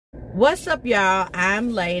What's up, y'all?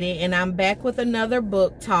 I'm Lady and I'm back with another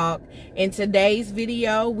book talk. In today's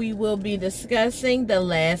video, we will be discussing The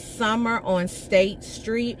Last Summer on State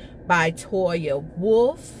Street by Toya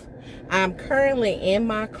Wolfe. I'm currently in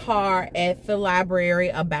my car at the library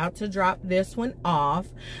about to drop this one off.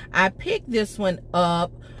 I picked this one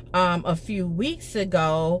up a few weeks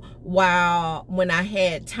ago when I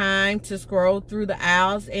had time to scroll through the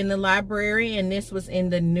aisles in the library, and this was in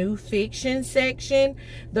the new fiction section.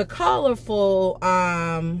 The colorful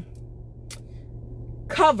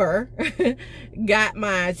cover got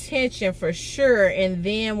my attention for sure, and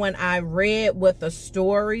then when I read what the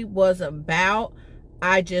story was about,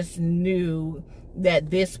 I just knew that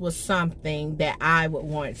this was something that I would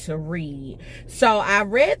want to read. So I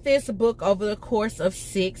read this book over the course of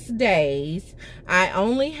 6 days. I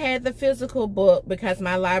only had the physical book because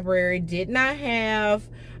my library did not have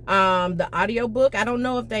the audiobook. I don't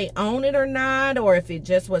know if they own it or not, or if it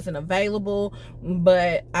just wasn't available,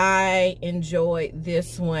 but I enjoyed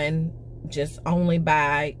this one just only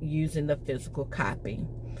by using the physical copy.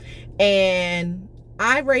 And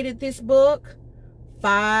I rated this book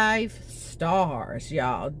 5 stars,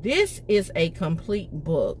 y'all. This is a complete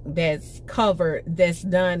book that's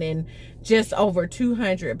done in just over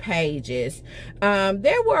 200 pages.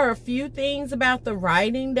 There were a few things about the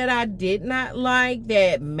writing that I did not like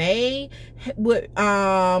that would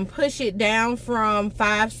push it down from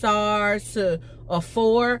 5 stars to a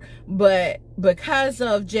 4, but because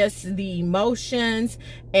of just the emotions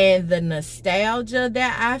and the nostalgia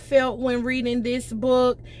that I felt when reading this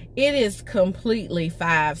book, it is completely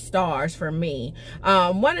 5 stars for me.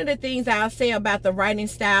 One of the things I'll say about the writing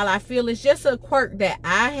style, I feel it's just a quirk that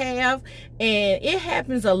I have, and it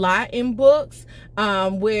happens a lot in books,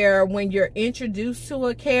 where when you're introduced to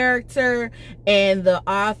a character and the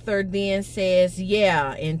author then says,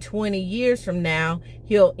 yeah, in 20 years from now,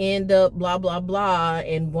 he'll end up blah, blah, blah,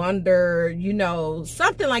 and wonder, you know,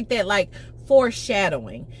 something like that, like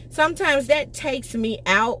foreshadowing. Sometimes that takes me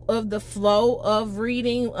out of the flow of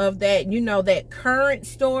reading of that, you know, that current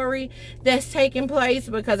story that's taking place,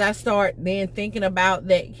 because I start then thinking about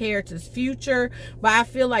that character's future. But I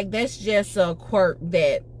feel like that's just a quirk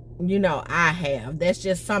that, you know, I have. That's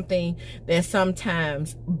just something that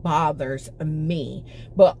sometimes bothers me.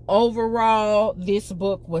 But overall, this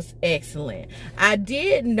book was excellent. I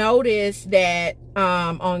did notice that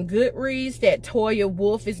on Goodreads that Toya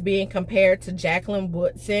Wolfe is being compared to Jacqueline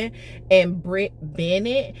Woodson and Britt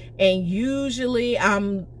Bennett, and usually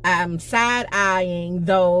I'm side-eyeing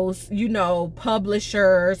those, you know,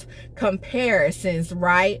 publishers comparisons,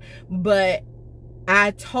 right? But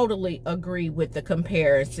I totally agree with the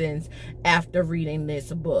comparisons after reading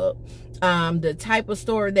this book. The type of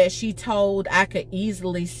story that she told, I could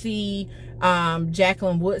easily see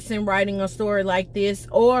Jacqueline Woodson writing a story like this,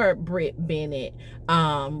 or Britt Bennett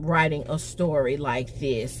writing a story like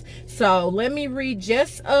this. So let me read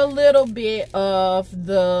just a little bit of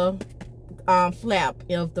the flap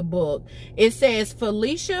of the book. It says,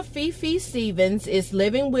 Felicia Fifi Stevens is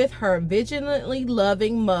living with her vigilantly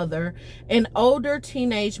loving mother and older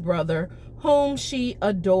teenage brother, whom she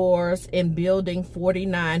adores, in building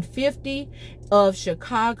 4950 of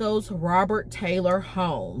Chicago's Robert Taylor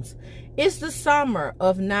Homes. It's the summer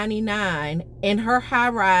of '99, and her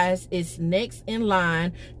high-rise is next in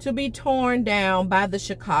line to be torn down by the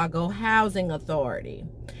Chicago Housing Authority.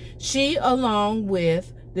 She, along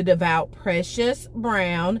with the devout Precious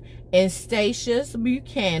Brown and Statius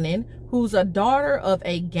Buchanan, who's a daughter of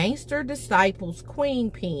a gangster disciples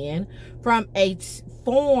queenpin,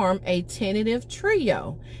 form a tentative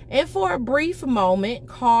trio, and for a brief moment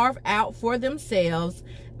carve out for themselves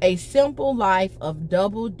a simple life of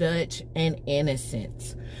double dutch and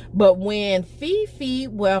innocence. But when Fifi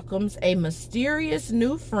welcomes a mysterious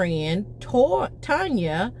new friend,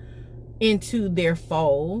 Tanya, into their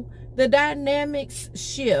fold, the dynamics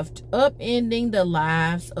shift, upending the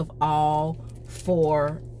lives of all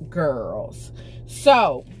 4 girls.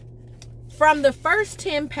 So, from the first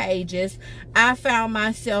 10 pages, I found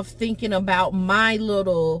myself thinking about my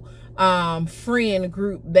little friend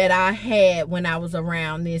group that I had when I was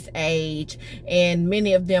around this age, and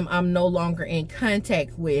many of them I'm no longer in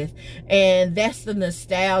contact with, and that's the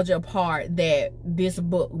nostalgia part that this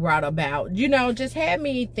book brought about. You know, just had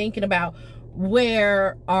me thinking about,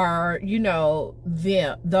 where are, you know,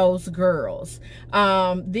 those girls,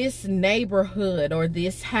 this neighborhood, or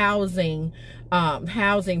this housing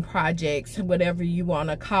projects, whatever you want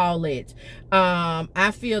to call it.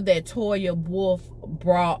 I feel that Toya Wolfe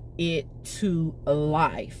brought it to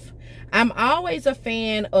life. I'm always a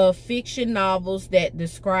fan of fiction novels that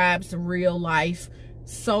describes real life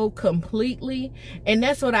so completely, and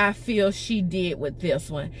that's what I feel she did with this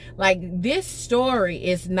one. Like, this story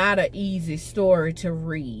is not an easy story to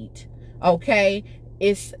read, okay?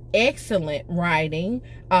 It's excellent writing.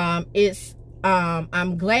 I'm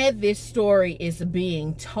glad this story is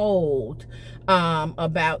being told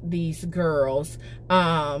about these girls.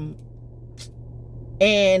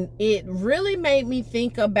 And it really made me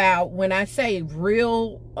think about, when I say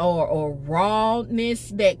real or rawness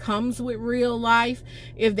that comes with real life,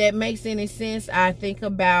 if that makes any sense, I think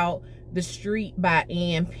about The Street by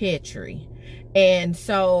Ann Petrie. And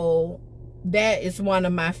so that is one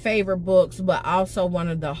of my favorite books, but also one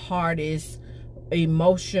of the hardest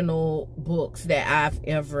emotional books that I've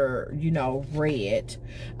ever, read.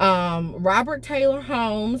 Robert Taylor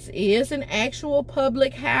Homes is an actual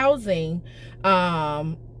public housing,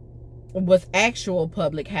 was actual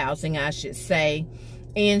public housing, I should say,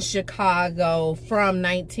 in Chicago from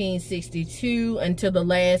 1962 until the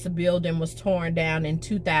last building was torn down in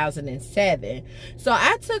 2007. So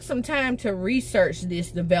I took some time to research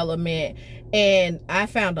this development, and I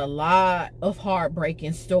found a lot of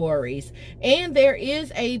heartbreaking stories. And there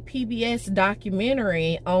is a PBS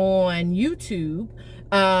documentary on YouTube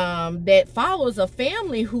that follows a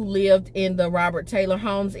family who lived in the Robert Taylor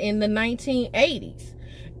homes in the 1980s.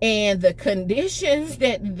 And the conditions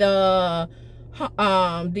that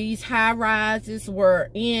these high rises were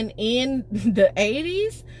in the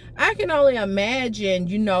 80s, I can only imagine,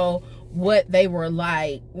 what they were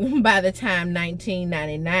like by the time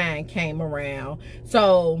 1999 came around.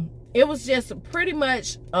 So it was just pretty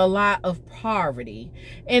much a lot of poverty.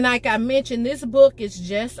 And like I mentioned, this book is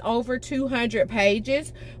just over 200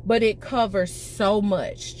 pages, but it covers so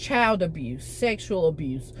much: child abuse, sexual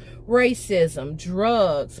abuse, racism,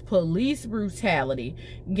 drugs, police brutality,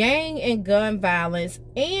 gang and gun violence,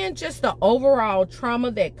 and just the overall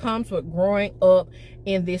trauma that comes with growing up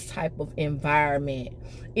in this type of environment.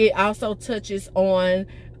 It also touches on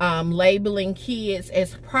labeling kids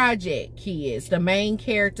as project kids. The main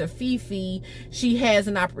character, Fifi, she has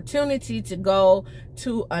an opportunity to go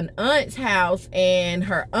to an aunt's house, and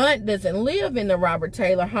her aunt doesn't live in the Robert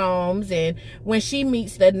Taylor homes. And when she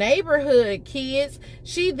meets the neighborhood kids,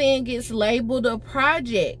 she then gets labeled a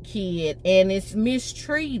project kid and is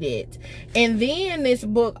mistreated. And then this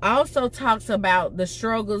book also talks about the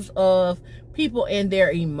struggles of people and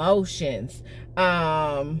their emotions,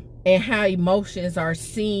 and how emotions are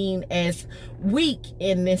seen as weak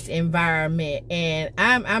in this environment. And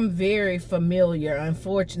I'm very familiar,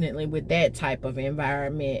 unfortunately, with that type of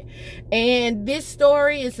environment. And this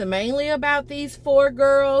story is mainly about these 4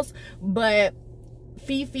 girls, but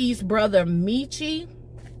Fifi's brother Michi,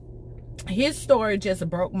 his story just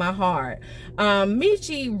broke my heart.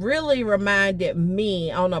 Michi really reminded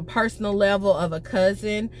me on a personal level of a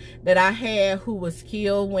cousin that I had who was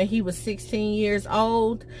killed when he was 16 years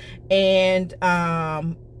old. And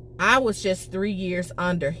I was just 3 years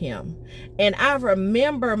under him. And I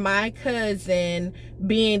remember my cousin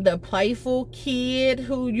being the playful kid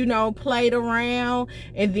who, played around.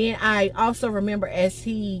 And then I also remember as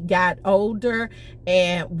he got older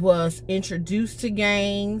and was introduced to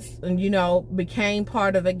gangs and, became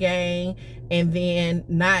part of a gang. And then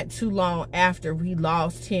not too long after, we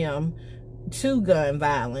lost him to gun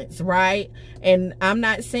violence, right? And I'm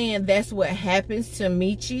not saying that's what happens to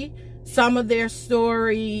Michi. Some of their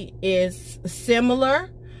story is similar.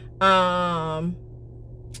 So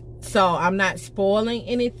I'm not spoiling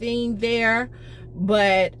anything there,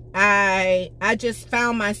 but I just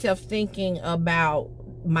found myself thinking about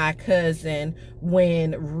my cousin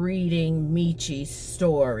when reading Michi's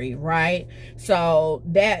story, right? So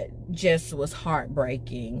that just was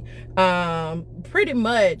heartbreaking. Pretty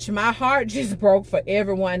much my heart just broke for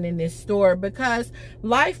everyone in this story because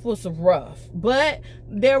life was rough, but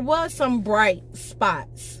there was some bright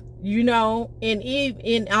spots, in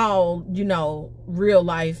all, real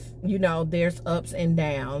life, there's ups and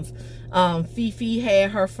downs. Fifi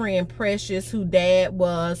had her friend Precious, whose dad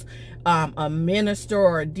was a minister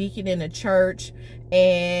or a deacon in a church,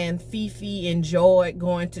 and Fifi enjoyed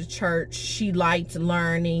going to church. She liked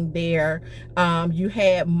learning there. You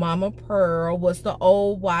had Mama Pearl, was the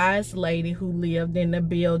old wise lady who lived in the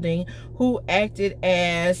building, who acted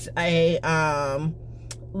as a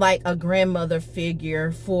like a grandmother figure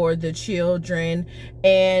for the children.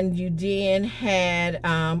 And you then had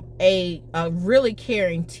a really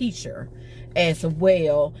caring teacher as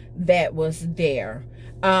well that was there.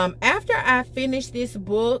 After I finished this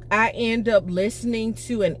book, I ended up listening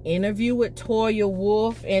to an interview with Toya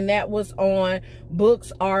Wolfe, and that was on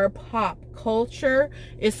Books Are Pop Culture.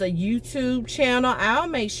 It's a YouTube channel. I'll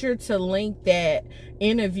make sure to link that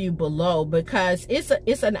interview below, because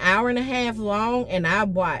it's an hour and a half long, and I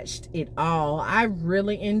watched it all. I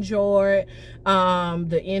really enjoyed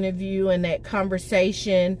the interview and that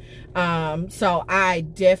conversation. So I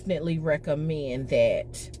definitely recommend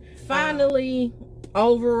that. Finally,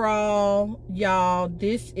 overall, y'all,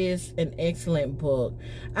 this is an excellent book.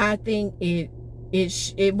 I think it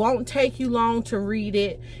won't take you long to read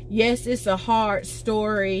it. Yes, it's a hard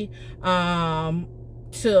story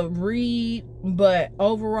to read, but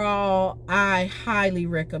overall, I highly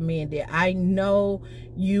recommend it. I know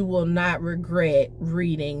you will not regret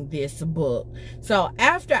reading this book. So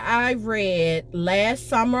after I read Last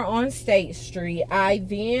Summer on State Street, I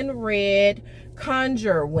then read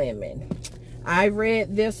Conjure Women. I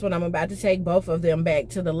read this one. I'm about to take both of them back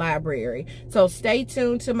to the library. So stay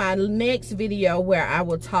tuned to my next video where I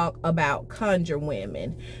will talk about Conjure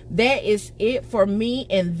Women. That is it for me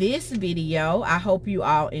in this video. I hope you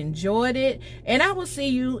all enjoyed it, and I will see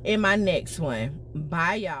you in my next one.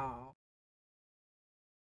 Bye, y'all.